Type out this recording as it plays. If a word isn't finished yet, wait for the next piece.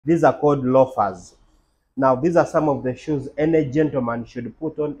These are called loafers. Now, these are some of the shoes any gentleman should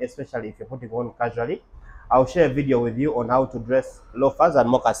put on, especially if you're putting on casually. I'll share a video with you on how to dress loafers and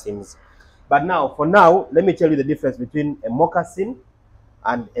moccasins. But now, for now, let me tell you the difference between a moccasin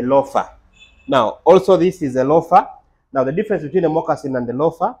and a loafer. Now, also this is a loafer. Now, the difference between a moccasin and a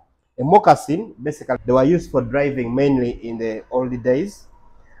loafer, a moccasin, basically, they were used for driving mainly in the early days.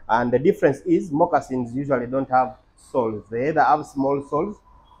 And the difference is moccasins usually don't have soles. They either have small soles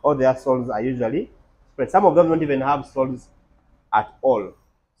or their soles are usually spread. Some of them don't even have soles at all.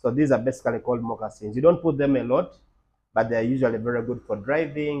 So these are basically called moccasins. You don't put them a lot, but they're usually very good for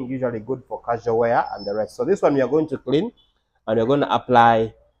driving, usually good for casual wear and the rest. So this one we are going to clean and we're going to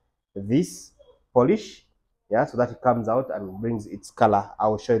apply this polish, yeah, so that it comes out and brings its color. I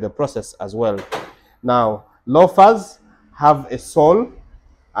will show you the process as well. Now, loafers have a sole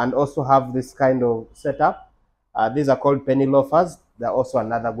and also have this kind of setup. These are called penny loafers. They're also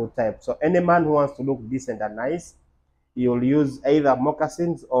another good type. So any man who wants to look decent and nice, you'll use either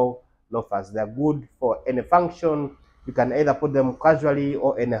moccasins or loafers. They're good for any function. You can either put them casually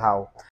or anyhow.